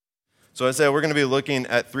So I said we're going to be looking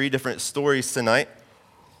at 3 different stories tonight.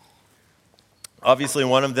 Obviously,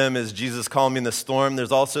 one of them is Jesus calming the storm.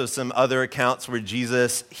 There's also some other accounts where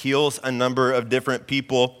Jesus heals a number of different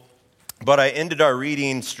people. But I ended our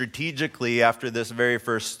reading strategically after this very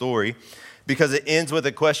first story because it ends with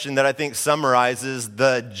a question that I think summarizes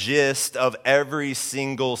the gist of every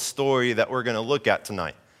single story that we're going to look at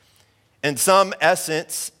tonight. In some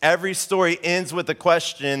essence, every story ends with a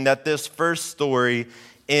question that this first story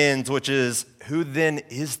ends, which is, who then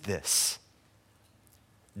is this?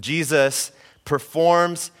 Jesus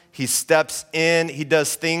performs, he steps in, he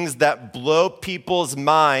does things that blow people's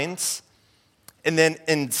minds, and then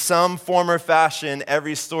in some form or fashion,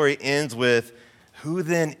 every story ends with, who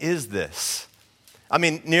then is this? I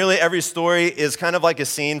mean, nearly every story is kind of like a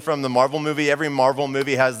scene from the Marvel movie. Every Marvel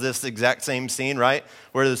movie has this exact same scene, right?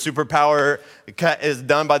 Where the superpower is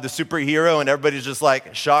done by the superhero and everybody's just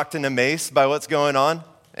like shocked and amazed by what's going on.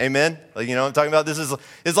 Amen? Like, you know what I'm talking about?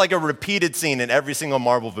 It's like a repeated scene in every single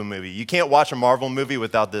Marvel movie. You can't watch a Marvel movie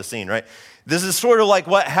without this scene, right? This is sort of like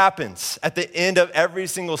what happens at the end of every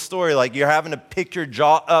single story. Like you're having to pick your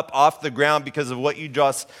jaw up off the ground because of what you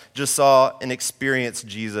just saw and experienced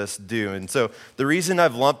Jesus do. And so the reason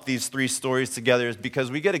I've lumped these 3 stories together is because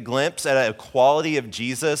we get a glimpse at a quality of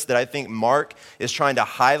Jesus that I think Mark is trying to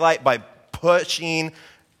highlight by putting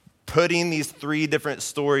these 3 different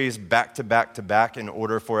stories back to back to back in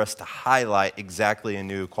order for us to highlight exactly a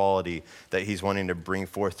new quality that he's wanting to bring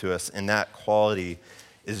forth to us. And that quality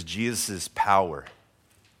is Jesus' power.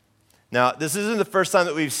 Now, this isn't the first time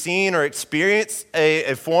that we've seen or experienced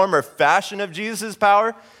a form or fashion of Jesus'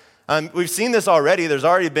 power. We've seen this already. There's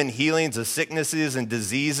already been healings of sicknesses and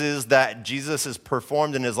diseases that Jesus has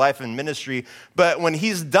performed in his life and ministry. But when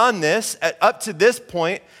he's done this, up to this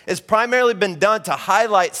point, it's primarily been done to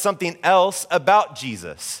highlight something else about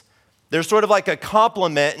Jesus. There's sort of like a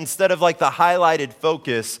complement instead of like the highlighted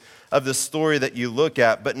focus of the story that you look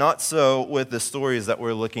at, but not so with the stories that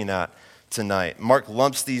we're looking at tonight. Mark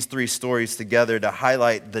lumps these 3 stories together to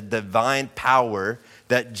highlight the divine power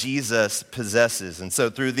that Jesus possesses. And so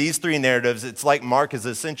through these 3 narratives, it's like Mark is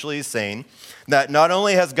essentially saying that not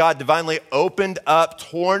only has God divinely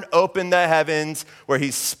torn open the heavens, where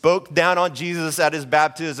he spoke down on Jesus at his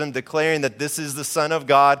baptism, declaring that this is the Son of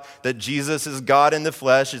God, that Jesus is God in the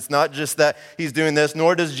flesh. It's not just that he's doing this,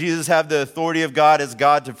 nor does Jesus have the authority of God as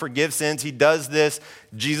God to forgive sins. He does this.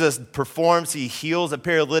 Jesus performs, he heals a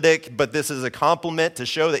paralytic, but this is a compliment to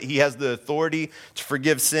show that he has the authority to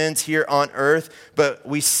forgive sins here on earth. But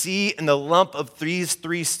we see in the lump of these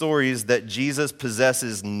 3 stories that Jesus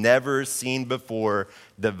possesses never seen before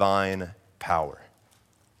divine power.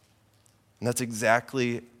 And that's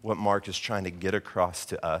exactly what Mark is trying to get across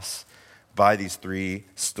to us by these 3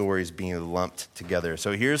 stories being lumped together.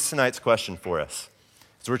 So here's tonight's question for us.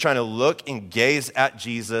 So we're trying to look and gaze at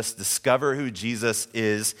Jesus, discover who Jesus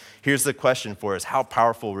is. Here's the question for us. How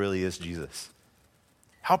powerful really is Jesus?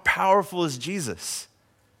 How powerful is Jesus?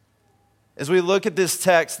 As we look at this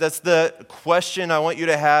text, that's the question I want you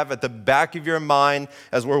to have at the back of your mind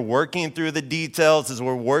as we're working through the details, as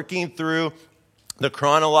we're working through the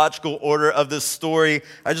chronological order of this story.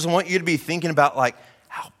 I just want you to be thinking about, like,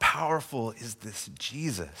 how powerful is this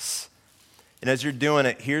Jesus? And as you're doing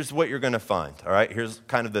it, here's what you're going to find, all right? Here's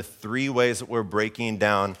kind of the 3 ways that we're breaking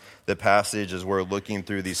down the passage as we're looking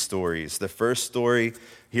through these stories. The first story,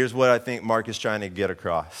 here's what I think Mark is trying to get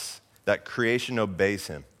across, that creation obeys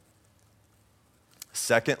him.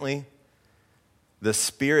 Secondly, the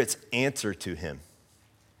Spirit's answer to him.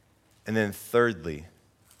 And then thirdly,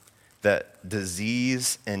 that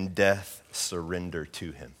disease and death surrender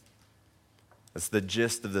to him. That's the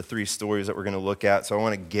gist of the 3 stories that we're going to look at. So I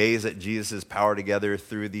want to gaze at Jesus' power together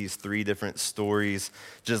through these 3 different stories.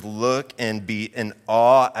 Just look and be in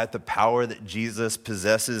awe at the power that Jesus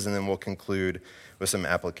possesses, and then we'll conclude with some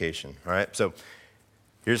application. All right? So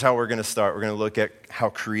here's how we're going to start. We're going to look at how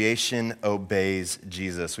creation obeys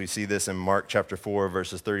Jesus. We see this in Mark chapter 4,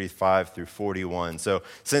 verses 35 through 41. So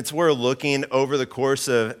since we're looking over the course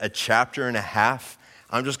of a chapter and a half,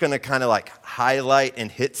 I'm just going to kind of like highlight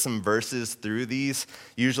and hit some verses through these.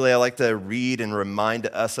 Usually I like to read and remind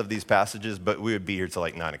us of these passages, but we would be here till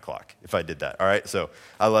like 9 o'clock if I did that, all right? So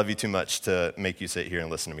I love you too much to make you sit here and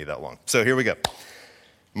listen to me that long. So here we go.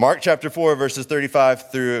 Mark chapter 4, verses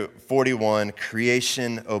 35 through 41,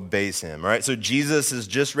 creation obeys him, all right? So Jesus has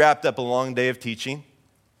just wrapped up a long day of teaching.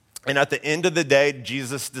 And at the end of the day,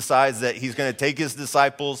 Jesus decides that he's going to take his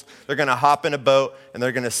disciples, they're going to hop in a boat, and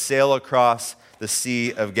they're going to sail across the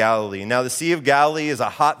Sea of Galilee. Now, the Sea of Galilee is a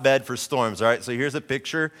hotbed for storms, all right? So here's a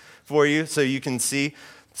picture for you so you can see.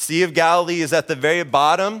 Sea of Galilee is at the very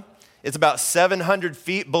bottom, It's about 700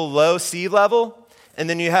 feet below sea level. And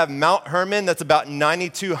then you have Mount Hermon that's about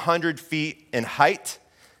 9,200 feet in height.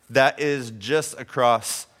 That is just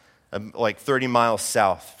across like 30 miles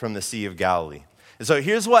south from the Sea of Galilee. And so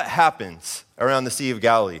here's what happens around the Sea of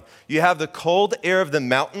Galilee. You have the cold air of the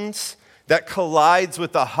mountains that collides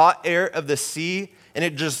with the hot air of the sea, and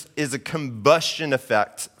it just is a combustion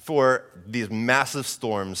effect for these massive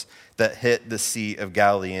storms that hit the Sea of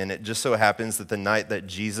Galilee. And it just so happens that the night that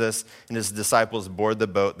Jesus and his disciples board the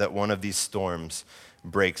boat, that one of these storms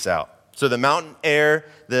breaks out. So the mountain air,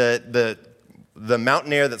 the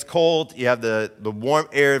mountain air that's cold, you have the warm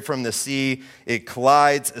air from the sea, it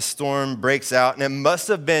collides, a storm breaks out, and it must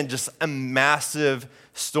have been just a massive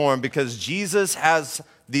storm because Jesus has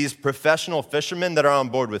these professional fishermen that are on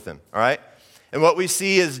board with him, all right? And what we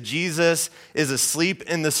see is Jesus is asleep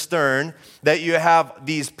in the stern, that you have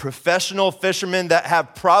these professional fishermen that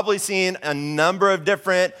have probably seen a number of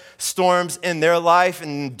different storms in their life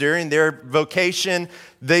and during their vocation.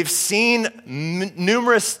 They've seen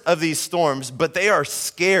numerous of these storms, but they are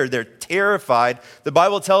scared. They're terrified. The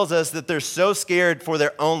Bible tells us that they're so scared for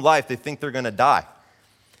their own life, they think they're going to die.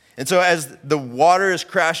 And so as the water is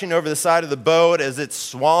crashing over the side of the boat, as it's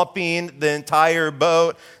swamping the entire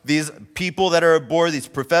boat, these people that are aboard, these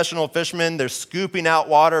professional fishermen, they're scooping out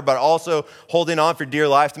water, but also holding on for dear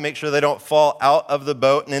life to make sure they don't fall out of the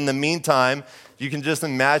boat. And in the meantime, you can just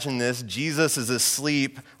imagine this, Jesus is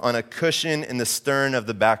asleep on a cushion in the stern of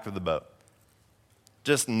the back of the boat.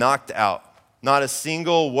 Just knocked out. Not a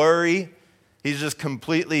single worry. He's just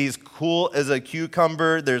he's cool as a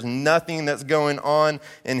cucumber. There's nothing that's going on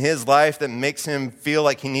in his life that makes him feel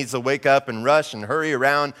like he needs to wake up and rush and hurry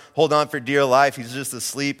around, hold on for dear life. He's just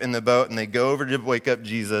asleep in the boat, and they go over to wake up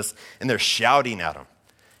Jesus, and they're shouting at him,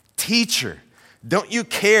 "Teacher, don't you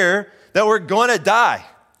care that we're going to die?"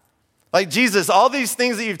 Like, Jesus, all these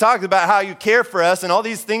things that you've talked about, how you care for us, and all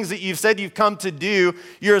these things that you've said you've come to do,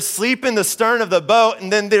 you're asleep in the stern of the boat,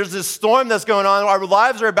 and then there's this storm that's going on. Our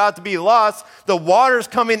lives are about to be lost. The water's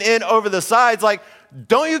coming in over the sides. Like,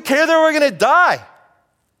 don't you care that we're going to die?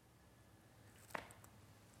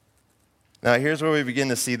 Now, here's where we begin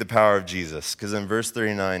to see the power of Jesus, because in verse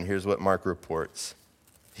 39, here's what Mark reports.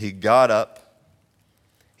 He got up,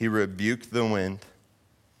 he rebuked the wind,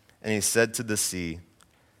 and he said to the sea,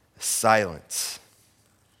 "Silence.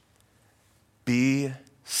 Be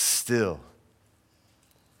still."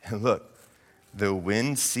 And look, the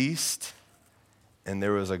wind ceased, and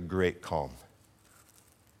there was a great calm.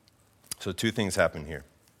 So two things happen here.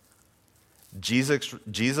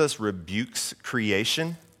 Jesus rebukes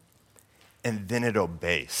creation, and then it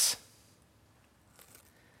obeys.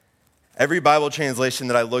 Every Bible translation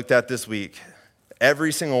that I looked at this week,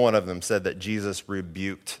 every single one of them said that Jesus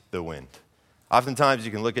rebuked the wind. Oftentimes,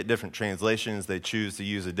 you can look at different translations. They choose to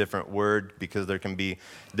use a different word because there can be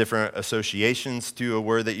different associations to a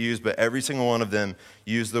word that you use, but every single one of them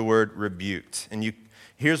use the word rebuked. And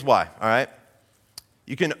here's why, all right?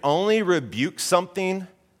 You can only rebuke something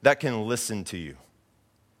that can listen to you.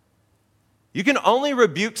 You can only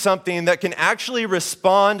rebuke something that can actually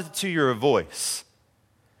respond to your voice.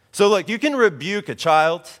 So look, you can rebuke a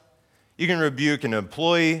child, you can rebuke an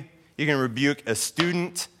employee, you can rebuke a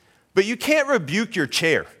student, but you can't rebuke your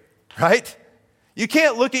chair, right? You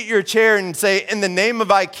can't look at your chair and say, "In the name of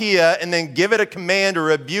IKEA," and then give it a command or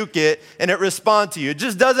rebuke it, and it respond to you. It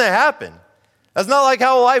just doesn't happen. That's not like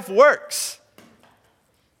how life works.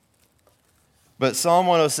 But Psalm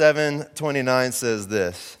 107:29 says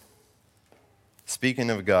this. Speaking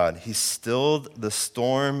of God, he stilled the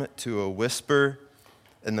storm to a whisper,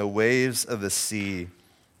 and the waves of the sea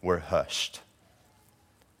were hushed.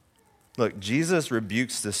 Look, Jesus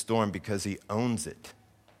rebukes the storm because he owns it.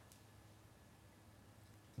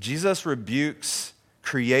 Jesus rebukes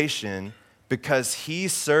creation because he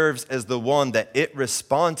serves as the one that it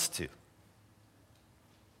responds to.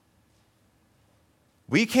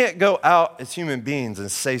 We can't go out as human beings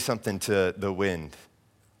and say something to the wind.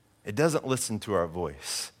 It doesn't listen to our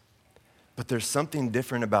voice. But there's something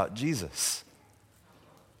different about Jesus.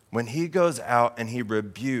 When he goes out and he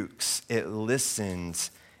rebukes, it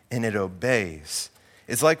listens and it obeys.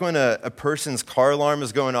 It's like when a person's car alarm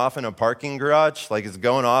is going off in a parking garage, like it's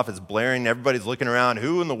going off, it's blaring, everybody's looking around,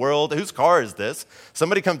 who in the world, whose car is this?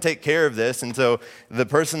 Somebody come take care of this. And so the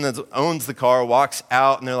person that owns the car walks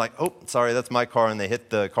out and they're like, "Oh, sorry, that's my car," and they hit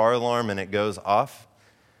the car alarm and it goes off.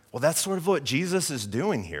 Well, that's sort of what Jesus is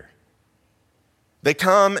doing here. They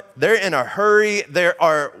come, they're in a hurry, they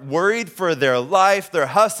are worried for their life, they're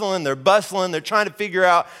hustling, they're bustling, they're trying to figure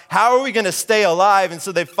out how are we going to stay alive. And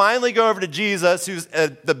so they finally go over to Jesus, who's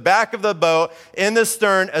at the back of the boat, in the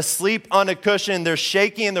stern, asleep on a cushion. They're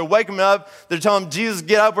shaking, they're waking him up, they're telling him, Jesus,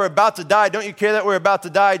 get up, we're about to die. Don't you care that we're about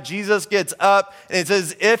to die? Jesus gets up, and it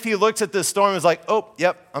says, if he looks at this storm, he's like, oh,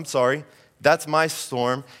 yep, I'm sorry, that's my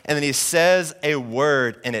storm. And then he says a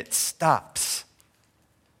word, and it stops.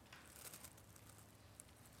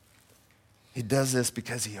 He does this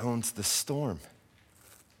because he owns the storm.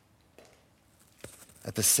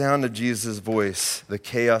 At the sound of Jesus' voice, the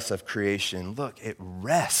chaos of creation, look, it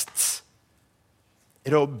rests.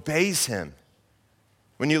 It obeys him.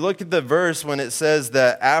 When you look at the verse, when it says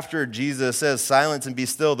that after Jesus says, silence and be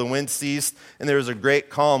still, the wind ceased and there was a great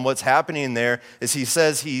calm, what's happening there is he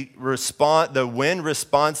says the wind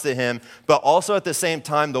responds to him, but also at the same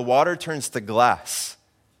time, the water turns to glass.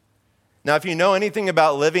 Now, if you know anything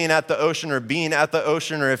about living at the ocean or being at the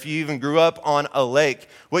ocean, or if you even grew up on a lake,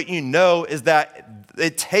 what you know is that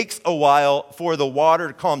it takes a while for the water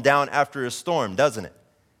to calm down after a storm, doesn't it?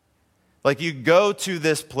 Like you go to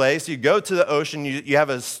this place, you go to the ocean, you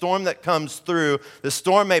have a storm that comes through, the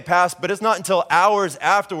storm may pass, but it's not until hours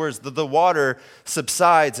afterwards that the water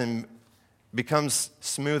subsides and becomes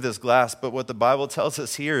smooth as glass. But what the Bible tells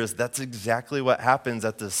us here is that's exactly what happens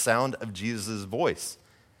at the sound of Jesus' voice.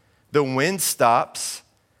 The wind stops,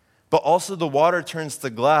 but also the water turns to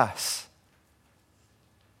glass.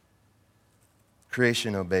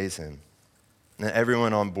 Creation obeys him. And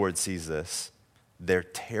everyone on board sees this. They're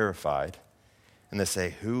terrified. And they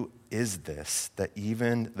say, who is this that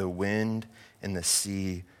even the wind and the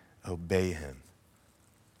sea obey him?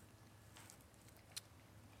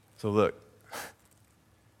 So look,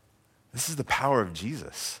 this is the power of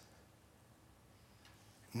Jesus.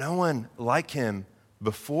 No one like him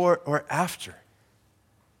before or after.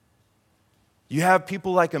 You have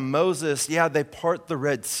people like a Moses, they part the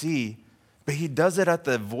Red Sea, but he does it at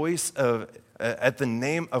the at the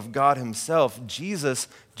name of God himself. Jesus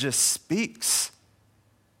just speaks.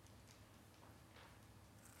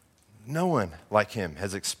 No one like him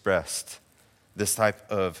has expressed this type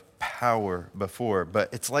of power before,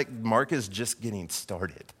 but it's like Mark is just getting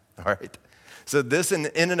started, all right? So this in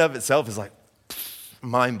and of itself is like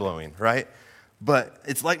mind-blowing, right? But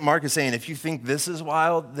it's like Mark is saying, if you think this is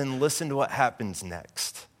wild, then listen to what happens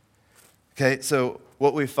next. Okay, so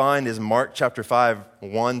what we find is Mark chapter 5,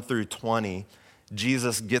 1 through 20,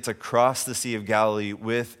 Jesus gets across the Sea of Galilee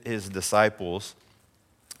with his disciples.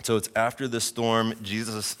 So it's after the storm,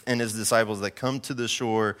 Jesus and his disciples that come to the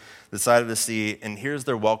shore, the side of the sea, and here's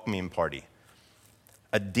their welcoming party.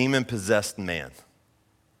 A demon-possessed man.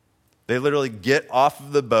 They literally get off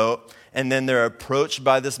of the boat, and then they're approached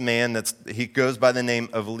by this man he goes by the name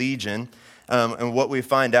of Legion. And what we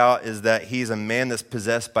find out is that he's a man that's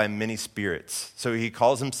possessed by many spirits. So he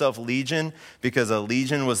calls himself Legion because a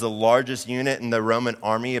legion was the largest unit in the Roman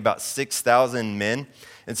army, about 6,000 men.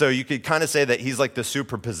 And so you could kind of say that he's like the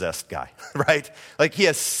super possessed guy, right? Like he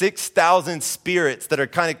has 6,000 spirits that are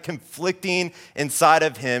kind of conflicting inside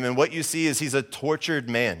of him. And what you see is he's a tortured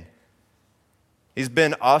man. He's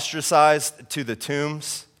been ostracized to the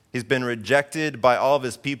tombs. He's been rejected by all of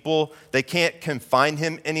his people. They can't confine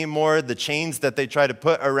him anymore. The chains that they try to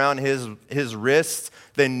put around his wrists,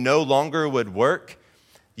 they no longer would work.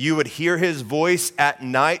 You would hear his voice at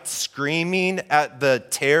night screaming at the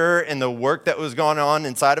terror and the work that was going on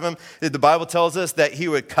inside of him. The Bible tells us that he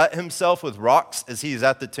would cut himself with rocks as he's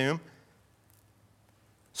at the tomb.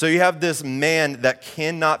 So you have this man that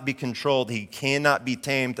cannot be controlled. He cannot be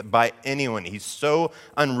tamed by anyone. He's so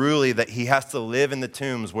unruly that he has to live in the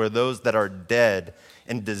tombs where those that are dead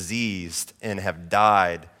and diseased and have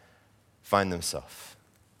died find themselves.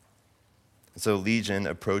 So Legion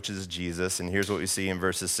approaches Jesus, and here's what we see in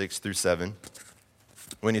verses 6 through 7.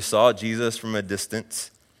 When he saw Jesus from a distance,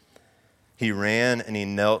 he ran and he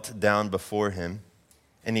knelt down before him.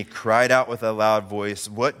 And he cried out with a loud voice,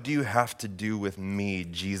 "What do you have to do with me,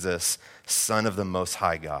 Jesus, Son of the Most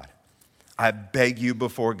High God? I beg you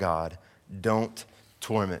before God, don't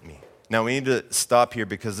torment me." Now we need to stop here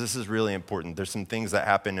because this is really important. There's some things that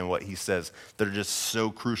happen in what he says that are just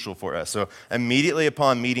so crucial for us. So immediately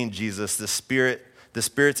upon meeting Jesus, the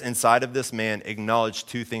spirits inside of this man acknowledge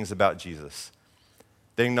two things about Jesus.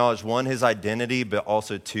 They acknowledge, one, his identity, but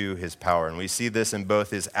also, two, his power. And we see this in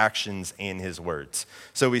both his actions and his words.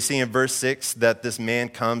 So we see in verse 6 that this man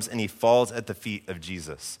comes and he falls at the feet of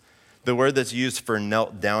Jesus. The word that's used for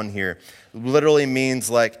knelt down here literally means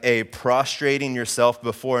like a prostrating yourself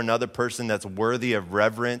before another person that's worthy of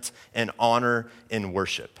reverence and honor and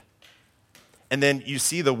worship. And then you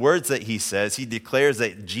see the words that he says. He declares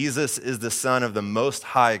that Jesus is the Son of the Most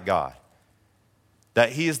High God,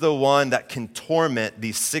 that he is the one that can torment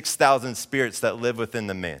these 6,000 spirits that live within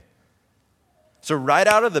the man. So right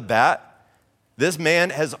out of the bat, this man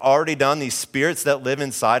has already done, these spirits that live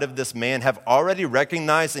inside of this man have already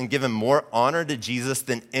recognized and given more honor to Jesus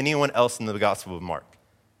than anyone else in the Gospel of Mark.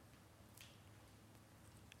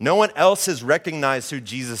 No one else has recognized who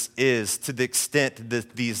Jesus is to the extent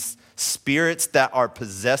that these spirits that are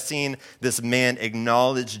possessing this man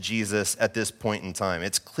acknowledge Jesus at this point in time.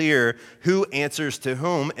 It's clear who answers to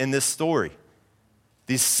whom in this story.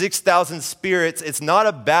 These 6,000 spirits, it's not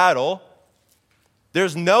a battle.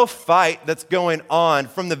 There's no fight that's going on.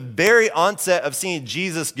 From the very onset of seeing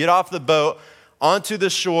Jesus get off the boat onto the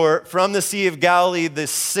shore from the Sea of Galilee, the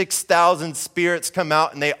 6,000 spirits come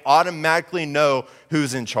out and they automatically know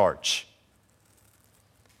who's in charge.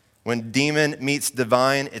 When demon meets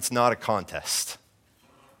divine, it's not a contest.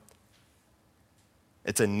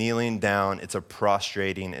 It's a kneeling down, it's a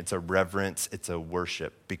prostrating, it's a reverence, it's a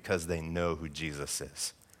worship because they know who Jesus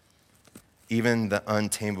is. Even the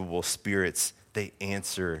untamable spirits, they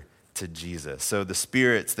answer to Jesus. So the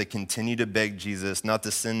spirits, they continue to beg Jesus not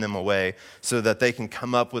to send them away so that they can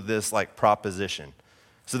come up with this like proposition.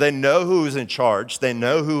 So they know who's in charge. They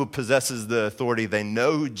know who possesses the authority. They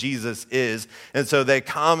know who Jesus is. And so they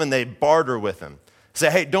come and they barter with him. Say,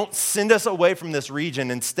 hey, don't send us away from this region.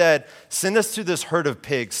 Instead, send us to this herd of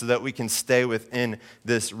pigs so that we can stay within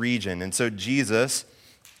this region. And so Jesus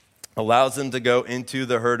allows them to go into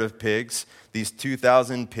the herd of pigs, these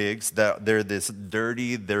 2,000 pigs, that they're this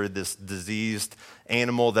dirty, they're this diseased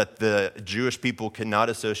animal that the Jewish people cannot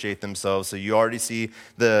associate themselves. So you already see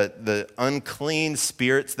the unclean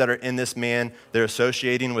spirits that are in this man. They're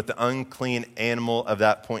associating with the unclean animal of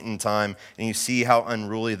that point in time. And you see how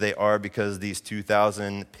unruly they are because these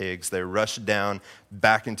 2,000 pigs, they rush down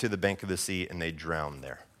back into the bank of the sea and they drown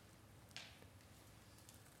there.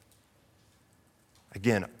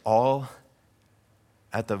 Again, all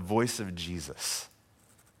at the voice of Jesus.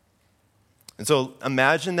 And so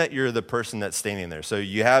imagine that you're the person that's standing there. So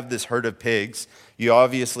you have this herd of pigs. You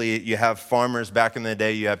have farmers back in the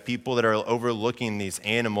day. You have people that are overlooking these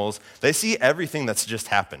animals. They see everything that's just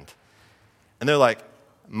happened. And they're like,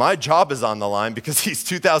 my job is on the line because these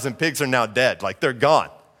 2,000 pigs are now dead. Like, they're gone.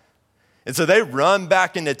 And so they run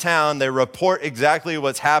back into town. They report exactly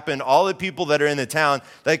what's happened. All the people that are in the town,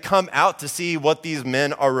 they come out to see what these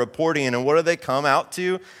men are reporting. And what do they come out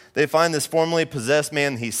to? They find this formerly possessed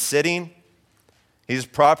man. He's sitting. He's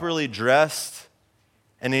properly dressed.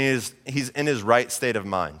 And he's in his right state of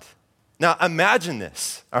mind. Now, imagine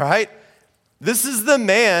this, all right? This is the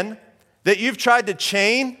man that you've tried to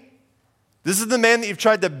chain. This is the man that you've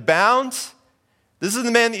tried to bound. This is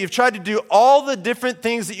the man that you've tried to do all the different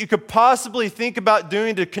things that you could possibly think about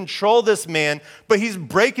doing to control this man, but he's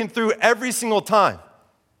breaking through every single time.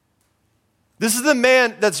 This is the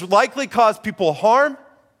man that's likely caused people harm.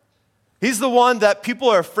 He's the one that people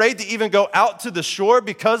are afraid to even go out to the shore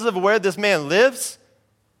because of where this man lives.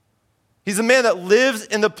 He's a man that lives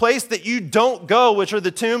in the place that you don't go, which are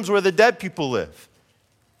the tombs where the dead people live.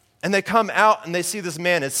 And they come out and they see this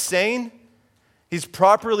man is sane. He's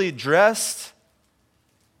properly dressed.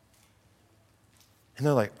 And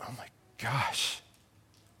they're like, oh my gosh,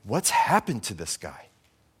 what's happened to this guy?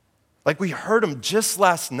 Like, we heard him just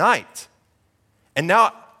last night. And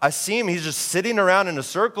now I see him, he's just sitting around in a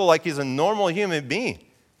circle like he's a normal human being.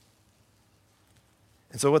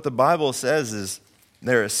 And so what the Bible says is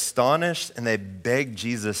they're astonished and they beg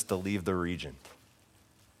Jesus to leave the region.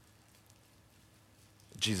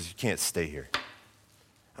 Jesus, you can't stay here.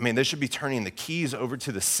 I mean, they should be turning the keys over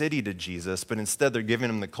to the city to Jesus, but instead they're giving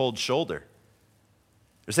him the cold shoulder.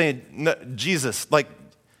 They're saying, no, Jesus, like,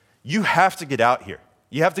 you have to get out here.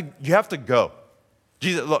 You have to go.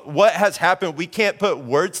 Jesus, look, what has happened? We can't put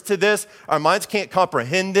words to this. Our minds can't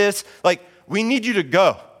comprehend this. Like, we need you to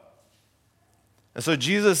go. And so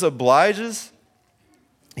Jesus obliges.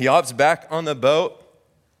 He hops back on the boat.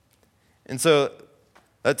 And so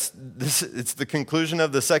it's the conclusion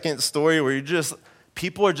of the second story where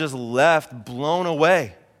people are just left blown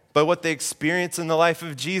away by what they experience in the life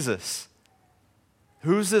of Jesus.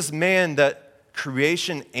 Who's this man that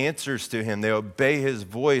creation answers to him? They obey his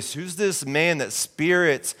voice. Who's this man that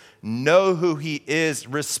spirits know who he is,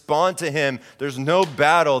 respond to him? There's no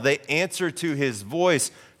battle. They answer to his voice.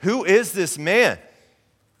 Who is this man?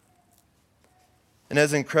 And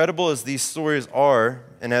as incredible as these stories are,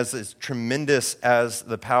 and as tremendous as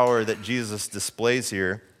the power that Jesus displays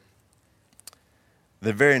here,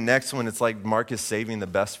 the very next one, it's like Mark is saving the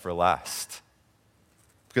best for last.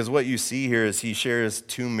 Because what you see here is he shares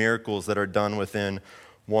two miracles that are done within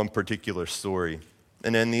one particular story.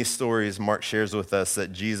 And in these stories, Mark shares with us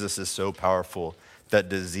that Jesus is so powerful that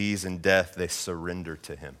disease and death, they surrender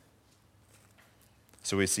to him.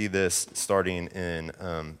 So we see this starting in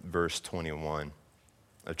verse 21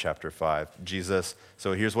 of chapter 5. Jesus,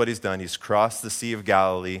 so here's what he's done. He's crossed the Sea of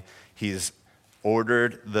Galilee. He's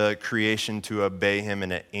ordered the creation to obey him,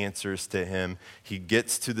 and it answers to him. He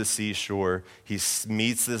gets to the seashore. He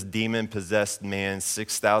meets this demon-possessed man,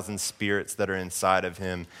 6,000 spirits that are inside of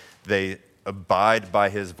him. They abide by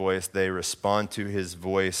his voice. They respond to his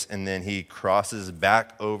voice, and then he crosses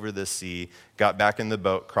back over the sea, got back in the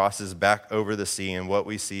boat, crosses back over the sea, and what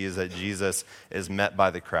we see is that Jesus is met by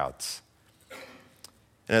the crowds.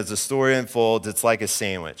 And as the story unfolds, it's like a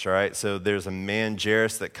sandwich, all right? So there's a man,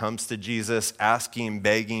 Jairus, that comes to Jesus asking,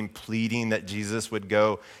 begging, pleading that Jesus would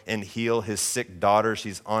go and heal his sick daughter.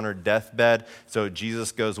 She's on her deathbed. So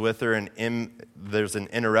Jesus goes with her, and there's an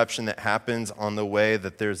interruption that happens on the way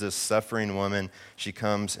that there's this suffering woman. She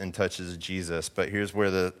comes and touches Jesus. But here's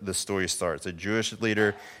where the story starts. A Jewish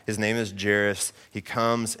leader, his name is Jairus. He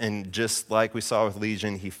comes, and just like we saw with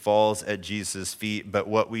Legion, he falls at Jesus' feet. But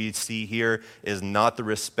what we see here is not the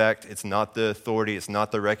respect, it's not the authority, it's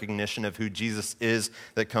not the recognition of who Jesus is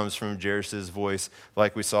that comes from Jairus' voice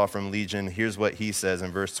like we saw from Legion. Here's what he says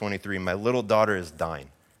in verse 23, "My little daughter is dying.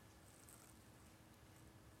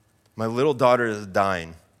 My little daughter is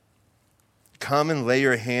dying. Come and lay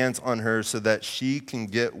your hands on her so that she can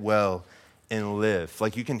get well and live."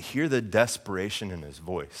 Like, you can hear the desperation in his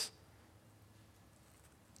voice.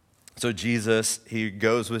 So Jesus, he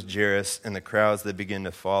goes with Jairus, and the crowds, they begin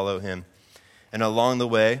to follow him. And along the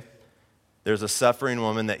way, there's a suffering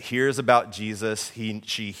woman that hears about Jesus.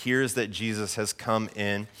 She hears that Jesus has come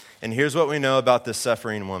in. And here's what we know about this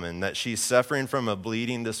suffering woman, that she's suffering from a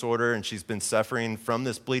bleeding disorder, and she's been suffering from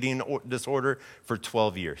this bleeding disorder for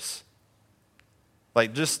 12 years.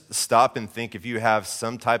 Like, just stop and think, if you have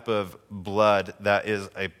some type of blood that is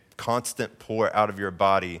a constant pour out of your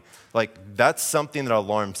body, like, that's something that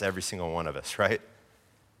alarms every single one of us, right?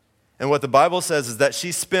 And what the Bible says is that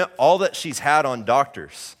she spent all that she's had on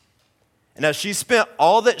doctors. And as she spent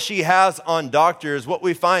all that she has on doctors, what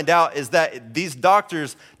we find out is that these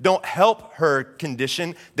doctors don't help her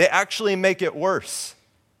condition. They actually make it worse.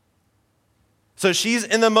 So she's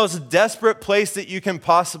in the most desperate place that you can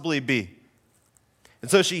possibly be. And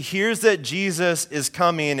so she hears that Jesus is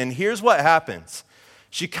coming, and here's what happens.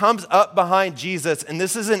 She comes up behind Jesus, and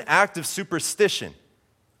this is an act of superstition.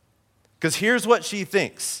 Because here's what she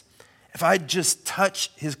thinks. If I just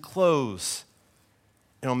touch his clothes,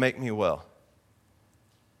 it'll make me well.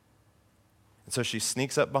 And so she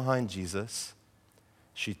sneaks up behind Jesus.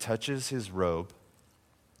 She touches his robe,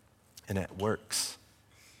 and it works.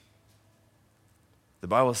 The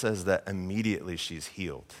Bible says that immediately she's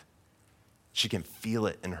healed. She can feel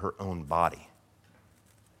it in her own body.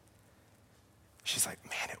 She's like,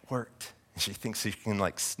 man, it worked. And she thinks she can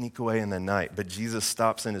sneak away in the night. But Jesus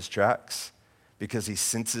stops in his tracks because he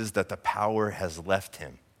senses that the power has left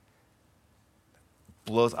him.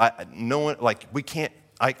 I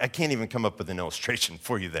can't even come up with an illustration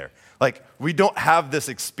for you there. We don't have this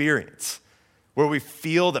experience where we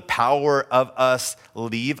feel the power of us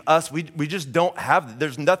leave us. We just don't have,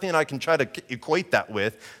 there's nothing I can try to equate that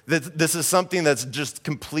with. This is something that's just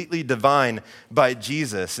completely divine by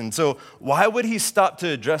Jesus. And so why would he stop to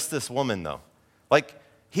address this woman though?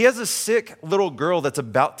 He has a sick little girl that's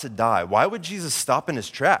about to die. Why would Jesus stop in his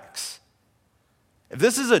tracks? If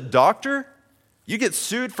this is a doctor, you get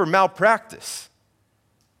sued for malpractice.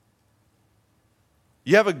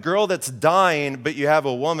 You have a girl that's dying, but you have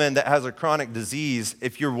a woman that has a chronic disease.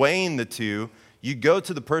 If you're weighing the two, you go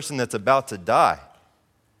to the person that's about to die.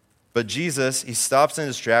 But Jesus, he stops in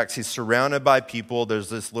his tracks. He's surrounded by people. There's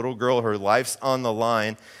this little girl, her life's on the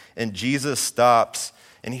line, and Jesus stops.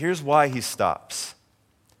 And here's why he stops.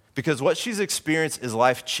 Because what she's experienced is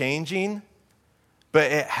life-changing,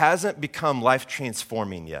 but it hasn't become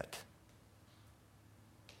life-transforming yet.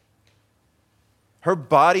 Her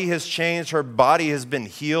body has changed. Her body has been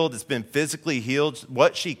healed. It's been physically healed.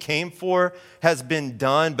 What she came for has been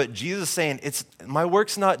done. But Jesus is saying, my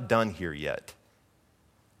work's not done here yet.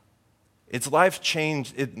 It's life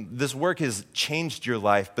changed. This work has changed your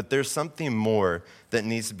life, but there's something more that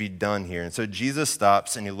needs to be done here. And so Jesus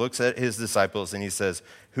stops and he looks at his disciples and he says,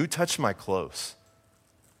 "Who touched my clothes?"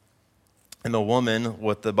 And the woman,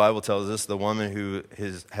 what the Bible tells us, the woman who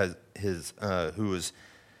was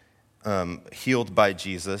healed by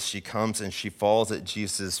Jesus, she comes and she falls at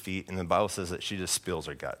Jesus' feet, and the Bible says that she just spills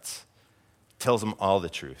her guts. tells him all the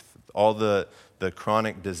truth, all the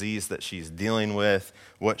chronic disease that she's dealing with,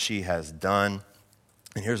 what she has done.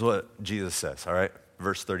 And here's what Jesus says, all right?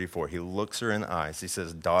 Verse 34, he looks her in the eyes. He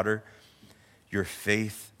says, "Daughter, your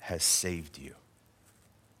faith has saved you.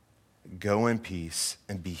 Go in peace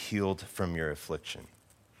and be healed from your affliction."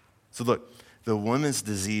 So look, the woman's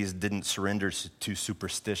disease didn't surrender to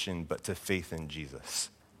superstition, but to faith in Jesus.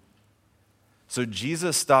 So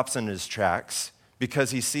Jesus stops in his tracks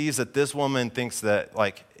because he sees that this woman thinks that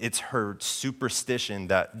like it's her superstition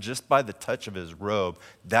that just by the touch of his robe,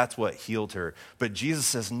 that's what healed her. But Jesus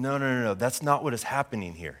says, no, that's not what is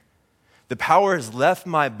happening here. The power has left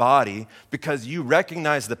my body because you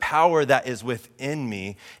recognize the power that is within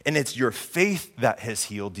me, and it's your faith that has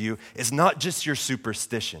healed you. It's not just your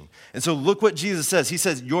superstition. And so look what Jesus says. He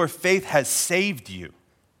says, your faith has saved you.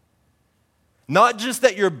 Not just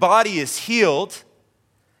that your body is healed.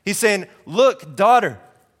 He's saying, look, daughter,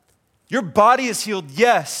 your body is healed,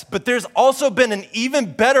 yes, but there's also been an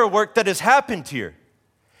even better work that has happened here.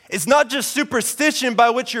 It's not just superstition by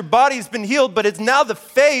which your body's been healed, but it's now the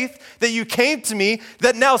faith that you came to me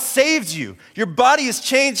that now saves you. Your body is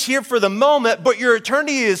changed here for the moment, but your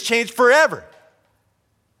eternity is changed forever.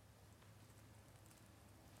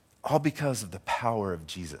 All because of the power of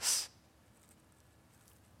Jesus.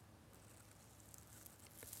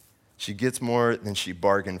 She gets more than she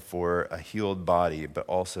bargained for, a healed body, but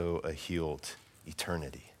also a healed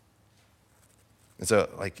eternity. And so,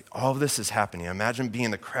 like, all of this is happening. Imagine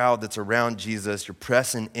being the crowd that's around Jesus. You're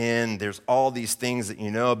pressing in. There's all these things that you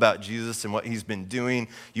know about Jesus and what he's been doing.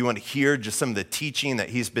 You want to hear just some of the teaching that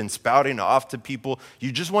he's been spouting off to people.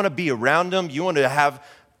 You just want to be around him. You want to have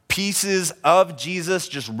pieces of Jesus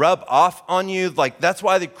just rub off on you. Like, that's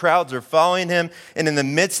why the crowds are following him. And in the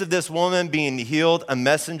midst of this woman being healed, a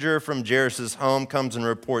messenger from Jairus' home comes and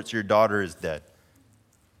reports, your daughter is dead.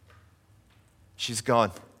 She's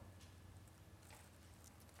gone.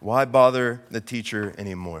 Why bother the teacher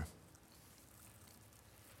anymore?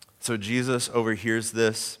 So Jesus overhears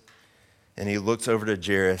this, and he looks over to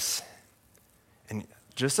Jairus. And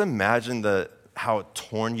just imagine how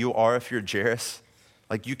torn you are if you're Jairus.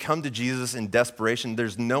 Like, you come to Jesus in desperation.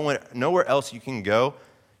 There's nowhere else you can go.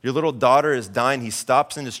 Your little daughter is dying. He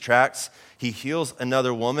stops in his tracks. He heals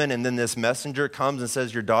another woman, and then this messenger comes and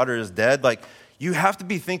says, your daughter is dead. Like, you have to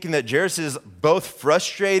be thinking that Jairus is both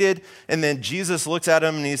frustrated, and then Jesus looks at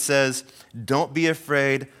him and he says, don't be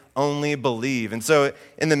afraid, only believe. And so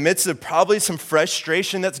in the midst of probably some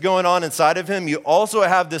frustration that's going on inside of him, you also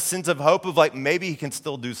have this sense of hope of like, maybe he can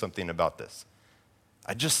still do something about this.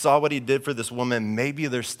 I just saw what he did for this woman. Maybe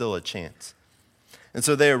there's still a chance. And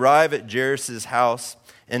so they arrive at Jairus' house,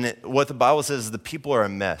 and what the Bible says is the people are a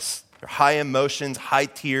mess. They're high emotions, high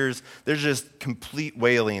tears. There's just complete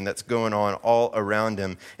wailing that's going on all around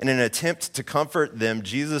him. In an attempt to comfort them,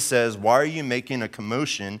 Jesus says, why are you making a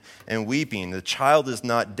commotion and weeping? The child is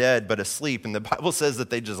not dead, but asleep. And the Bible says that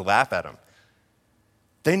they just laugh at him.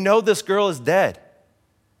 They know this girl is dead.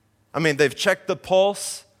 I mean, they've checked the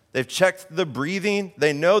pulse. They've checked the breathing.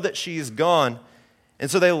 They know that she's gone. And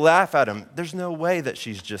so they laugh at him. There's no way that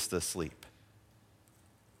she's just asleep.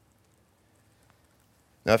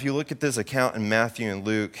 Now, if you look at this account in Matthew and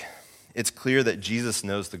Luke, it's clear that Jesus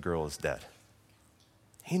knows the girl is dead.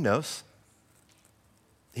 He knows.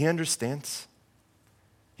 He understands.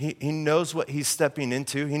 He knows what he's stepping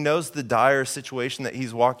into. He knows the dire situation that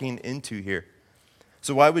he's walking into here.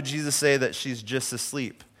 So why would Jesus say that she's just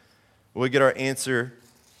asleep? Well, we get our answer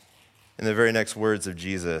in the very next words of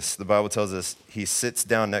Jesus. The Bible tells us he sits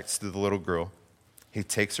down next to the little girl. He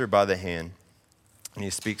takes her by the hand, and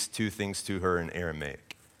he speaks two things to her in Aramaic.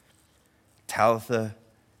 Talitha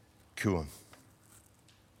Koum.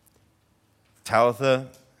 Talitha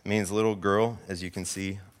means little girl, as you can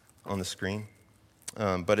see on the screen.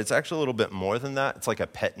 But it's actually a little bit more than that. It's like a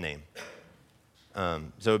pet name. So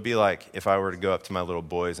it would be like if I were to go up to my little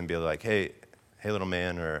boys and be like, hey little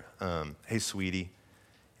man, or hey, sweetie.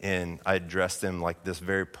 And I address them like this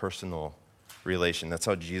very personal relation. That's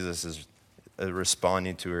how Jesus is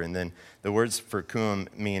responding to her. And then the words for koum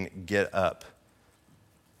mean get up.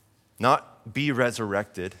 Not be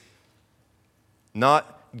resurrected.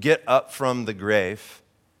 Not get up from the grave.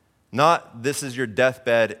 Not this is your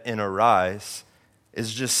deathbed and arise.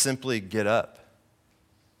 It's just simply get up.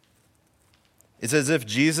 It's as if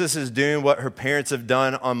Jesus is doing what her parents have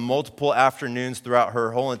done on multiple afternoons throughout her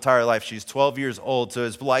whole entire life. She's 12 years old, so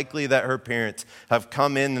it's likely that her parents have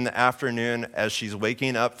come in the afternoon as she's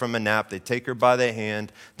waking up from a nap. They take her by the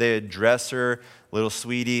hand. They address her, little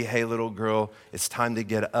sweetie, hey, little girl, it's time to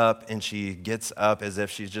get up. And she gets up as if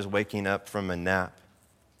she's just waking up from a nap.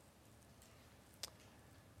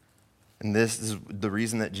 And this is the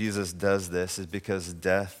reason that Jesus does this is because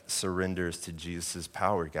death surrenders to Jesus'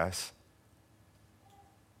 power, guys.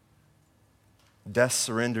 Death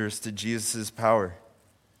surrenders to Jesus' power.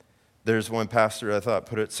 There's one pastor I thought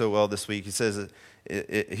put it so well this week. He says,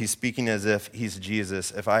 he's speaking as if he's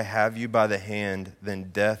Jesus. If I have you by the hand,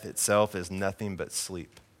 then death itself is nothing but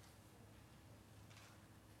sleep.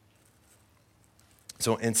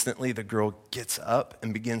 So instantly the girl gets up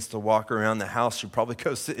and begins to walk around the house. She probably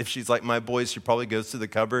goes to, if she's like my boys, she probably goes to the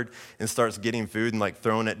cupboard and starts getting food and like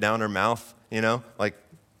throwing it down her mouth, you know? Like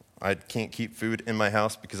I can't keep food in my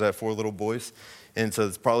house because I have 4 little boys. And so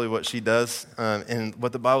it's probably what she does. And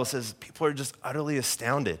what the Bible says, people are just utterly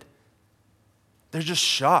astounded. They're just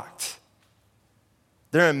shocked.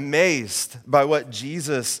 They're amazed by what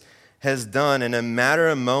Jesus has done. In a matter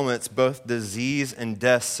of moments, both disease and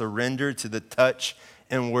death surrender to the touch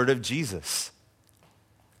and word of Jesus.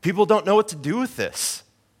 People don't know what to do with this.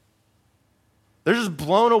 They're just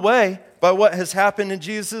blown away by what has happened in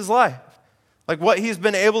Jesus' life. Like what he's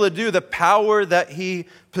been able to do, the power that he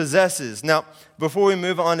possesses. Now, before we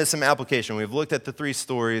move on to some application, we've looked at the 3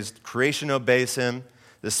 stories. Creation obeys him.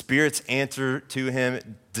 The spirits answer to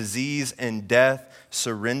him. Disease and death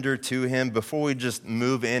surrender to him. Before we just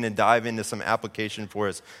move in and dive into some application for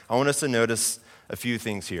us, I want us to notice a few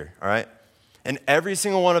things here, all right? And every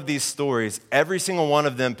single one of these stories, every single one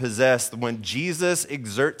of them possessed, when Jesus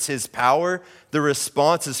exerts his power, the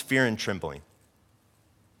response is fear and trembling.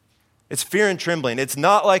 It's fear and trembling. It's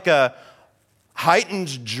not like a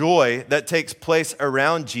heightened joy that takes place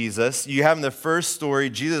around Jesus. You have in the first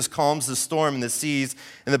story, Jesus calms the storm and the seas,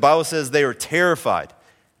 and the Bible says they were terrified.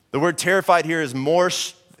 The word terrified here is more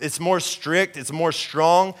strict, it's more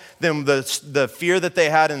strong than the fear that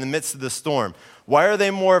they had in the midst of the storm. Why are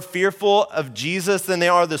they more fearful of Jesus than they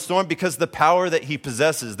are of the storm? Because the power that he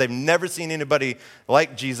possesses. They've never seen anybody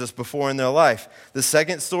like Jesus before in their life. The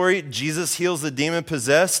second story, Jesus heals the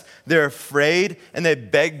demon-possessed. They're afraid, and they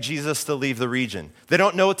beg Jesus to leave the region. They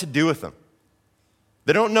don't know what to do with him.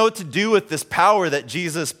 They don't know what to do with this power that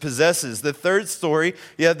Jesus possesses. The third story,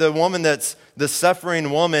 you have the woman that's the suffering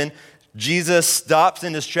woman. Jesus stops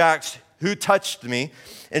in his tracks. Who touched me?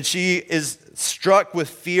 And she is struck with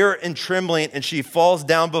fear and trembling, and she falls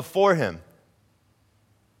down before him.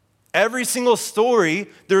 Every single story,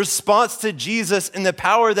 the response to Jesus and the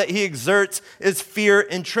power that he exerts is fear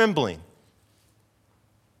and trembling.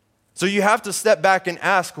 So you have to step back and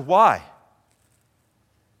ask why.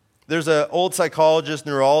 There's an old psychologist,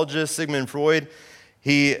 neurologist, Sigmund Freud.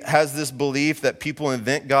 He has this belief that people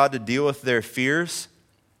invent God to deal with their fears.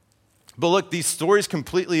 But look, these stories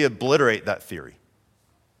completely obliterate that theory.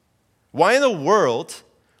 Why in the world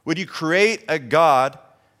would you create a God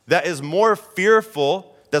that is more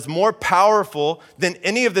fearful, that's more powerful than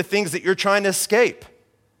any of the things that you're trying to escape?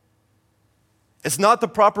 It's not the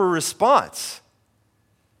proper response.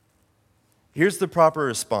 Here's the proper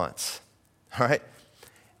response, all right?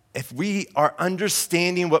 If we are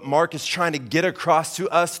understanding what Mark is trying to get across to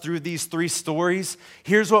us through these 3 stories,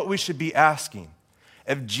 here's what we should be asking.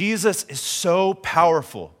 If Jesus is so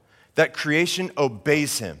powerful that creation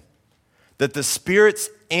obeys him, that the spirits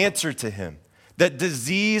answer to him, that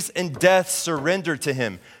disease and death surrender to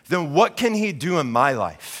him, then what can he do in my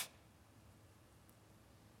life?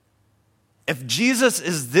 If Jesus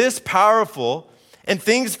is this powerful and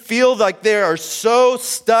things feel like they are so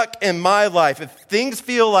stuck in my life, if things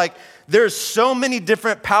feel like there's so many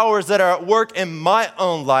different powers that are at work in my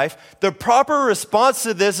own life, the proper response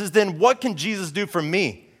to this is then what can Jesus do for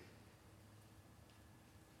me?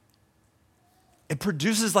 It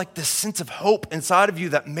produces like this sense of hope inside of you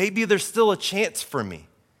that maybe there's still a chance for me.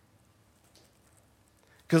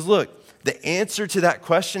 Because look, the answer to that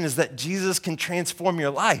question is that Jesus can transform your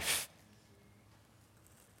life.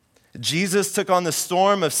 Jesus took on the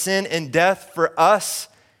storm of sin and death for us.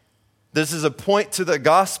 This is a point to the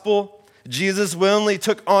gospel. Jesus willingly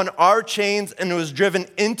took on our chains and was driven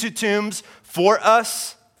into tombs for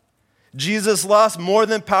us. Jesus lost more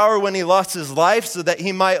than power when he lost his life so that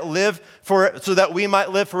we might live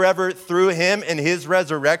forever through him and his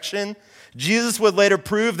resurrection. Jesus would later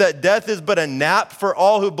prove that death is but a nap for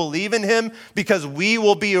all who believe in him because we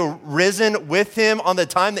will be risen with him on the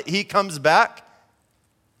time that he comes back.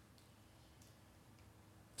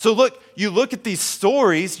 So look, you look at these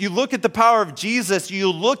stories, you look at the power of Jesus,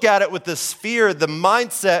 you look at it with the sphere, the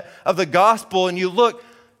mindset of the gospel, and you look,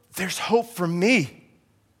 there's hope for me.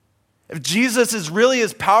 If Jesus is really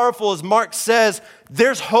as powerful as Mark says,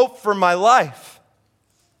 there's hope for my life.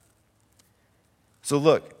 So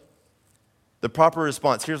look, the proper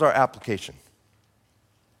response, here's our application.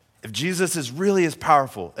 If Jesus is really as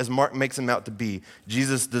powerful as Mark makes him out to be,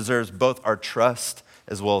 Jesus deserves both our trust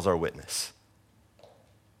as well as our witness.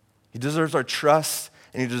 He deserves our trust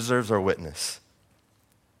and he deserves our witness.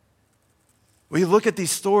 We look at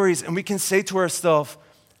these stories and we can say to ourselves,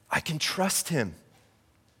 I can trust him.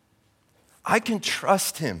 I can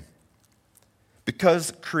trust him.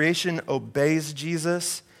 Because creation obeys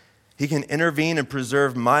Jesus, he can intervene and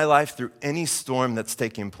preserve my life through any storm that's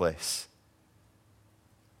taking place.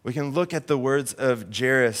 We can look at the words of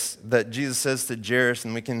Jairus that Jesus says to Jairus,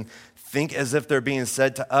 and we can think as if they're being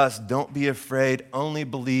said to us, don't be afraid, only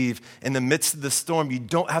believe. In the midst of the storm, you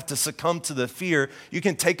don't have to succumb to the fear. You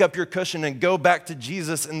can take up your cushion and go back to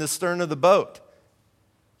Jesus in the stern of the boat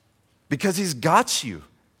because he's got you.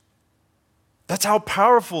 That's how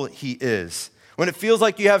powerful he is. When it feels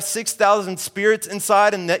like you have 6,000 spirits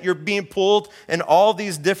inside and that you're being pulled in all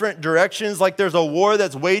these different directions, like there's a war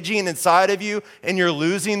that's waging inside of you and you're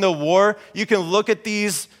losing the war, you can look at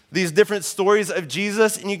these different stories of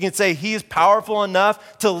Jesus and you can say, he's powerful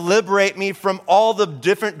enough to liberate me from all the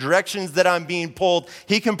different directions that I'm being pulled.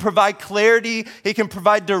 He can provide clarity, he can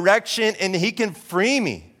provide direction, and he can free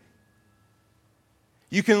me.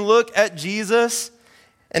 You can look at Jesus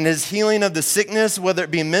and his healing of the sickness, whether it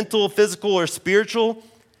be mental, physical, or spiritual.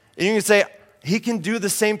 And you can say, he can do the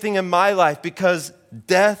same thing in my life because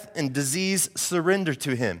death and disease surrender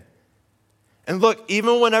to him. And look,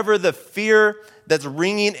 even whenever the fear that's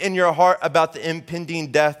ringing in your heart about the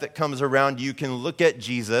impending death that comes around you can look at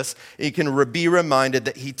Jesus, and you can be reminded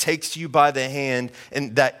that he takes you by the hand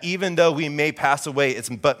and that even though we may pass away, it's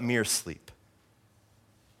but mere sleep.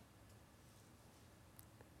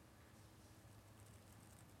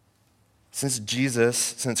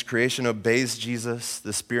 Since creation obeys Jesus,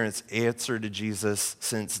 the Spirit's answer to Jesus,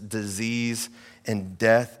 since disease and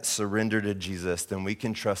death surrender to Jesus, then we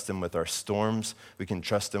can trust him with our storms, we can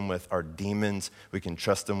trust him with our demons, we can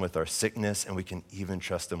trust him with our sickness, and we can even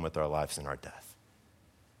trust him with our lives and our death.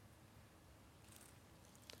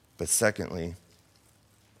 But secondly,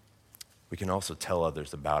 we can also tell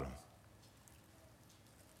others about him.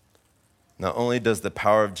 Not only does the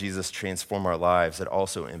power of Jesus transform our lives, it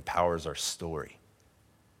also empowers our story.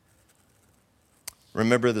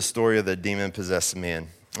 Remember the story of the demon-possessed man.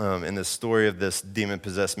 In the story of this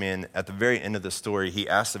demon-possessed man, at the very end of the story, he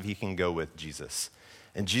asks if he can go with Jesus.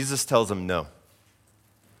 And Jesus tells him no,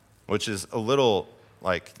 which is a little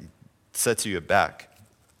sets you aback.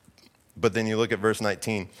 But then you look at verse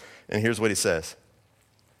 19, and here's what he says.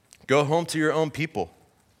 Go home to your own people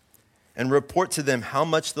and report to them how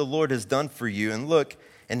much the Lord has done for you, and look,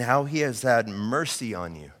 and how he has had mercy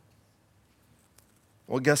on you.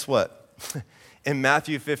 Well, guess what? In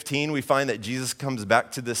Matthew 15, we find that Jesus comes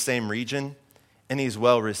back to the same region, and he's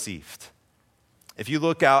well received. If you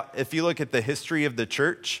look at the history of the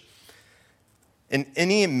church, in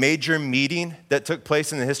any major meeting that took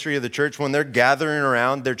place in the history of the church, when they're gathering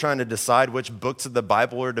around, they're trying to decide which books of the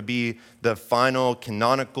Bible are to be the final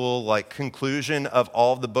canonical conclusion of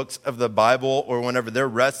all the books of the Bible, or whenever they're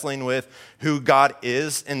wrestling with who God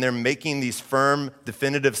is and they're making these firm,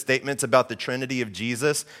 definitive statements about the Trinity of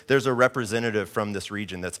Jesus, there's a representative from this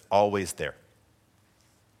region that's always there.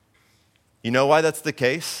 You know why that's the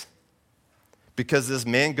case? Because this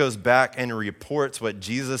man goes back and reports what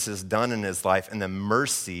Jesus has done in his life and the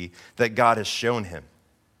mercy that God has shown him.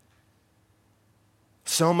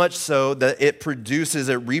 So much so that it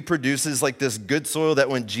reproduces like this good soil that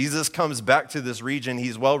when Jesus comes back to this region,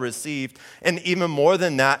 he's well received. And even more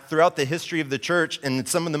than that, throughout the history of the church and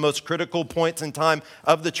some of the most critical points in time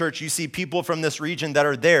of the church, you see people from this region that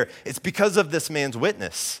are there. It's because of this man's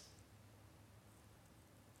witness.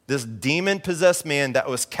 This demon-possessed man that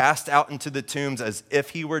was cast out into the tombs as if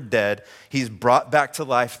he were dead, he's brought back to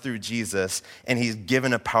life through Jesus, and he's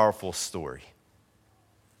given a powerful story.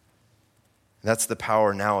 That's the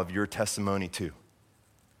power now of your testimony too.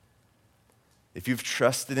 If you've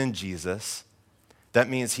trusted in Jesus, that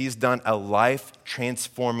means he's done a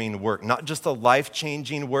life-transforming work, not just a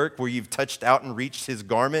life-changing work where you've touched out and reached his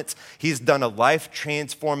garments. He's done a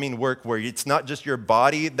life-transforming work where it's not just your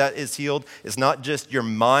body that is healed, it's not just your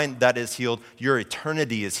mind that is healed, your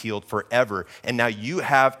eternity is healed forever. And now you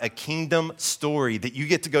have a kingdom story that you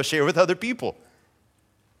get to go share with other people.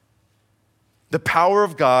 The power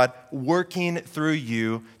of God working through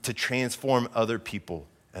you to transform other people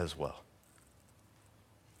as well.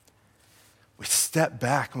 We step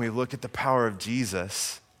back and we look at the power of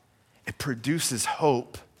Jesus. It produces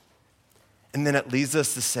hope. And then it leads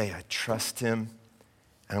us to say, I trust him,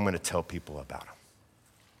 and I'm going to tell people about him.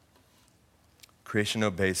 Creation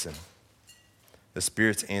obeys him. The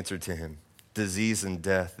spirits answer to him. Disease and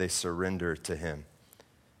death, they surrender to him.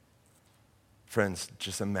 Friends,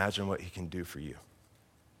 just imagine what he can do for you.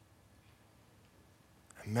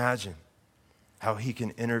 Imagine how he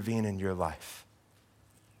can intervene in your life.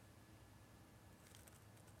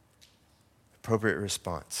 Appropriate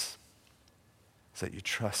response is that you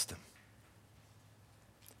trust him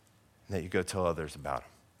and that you go tell others about him.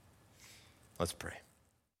 Let's pray.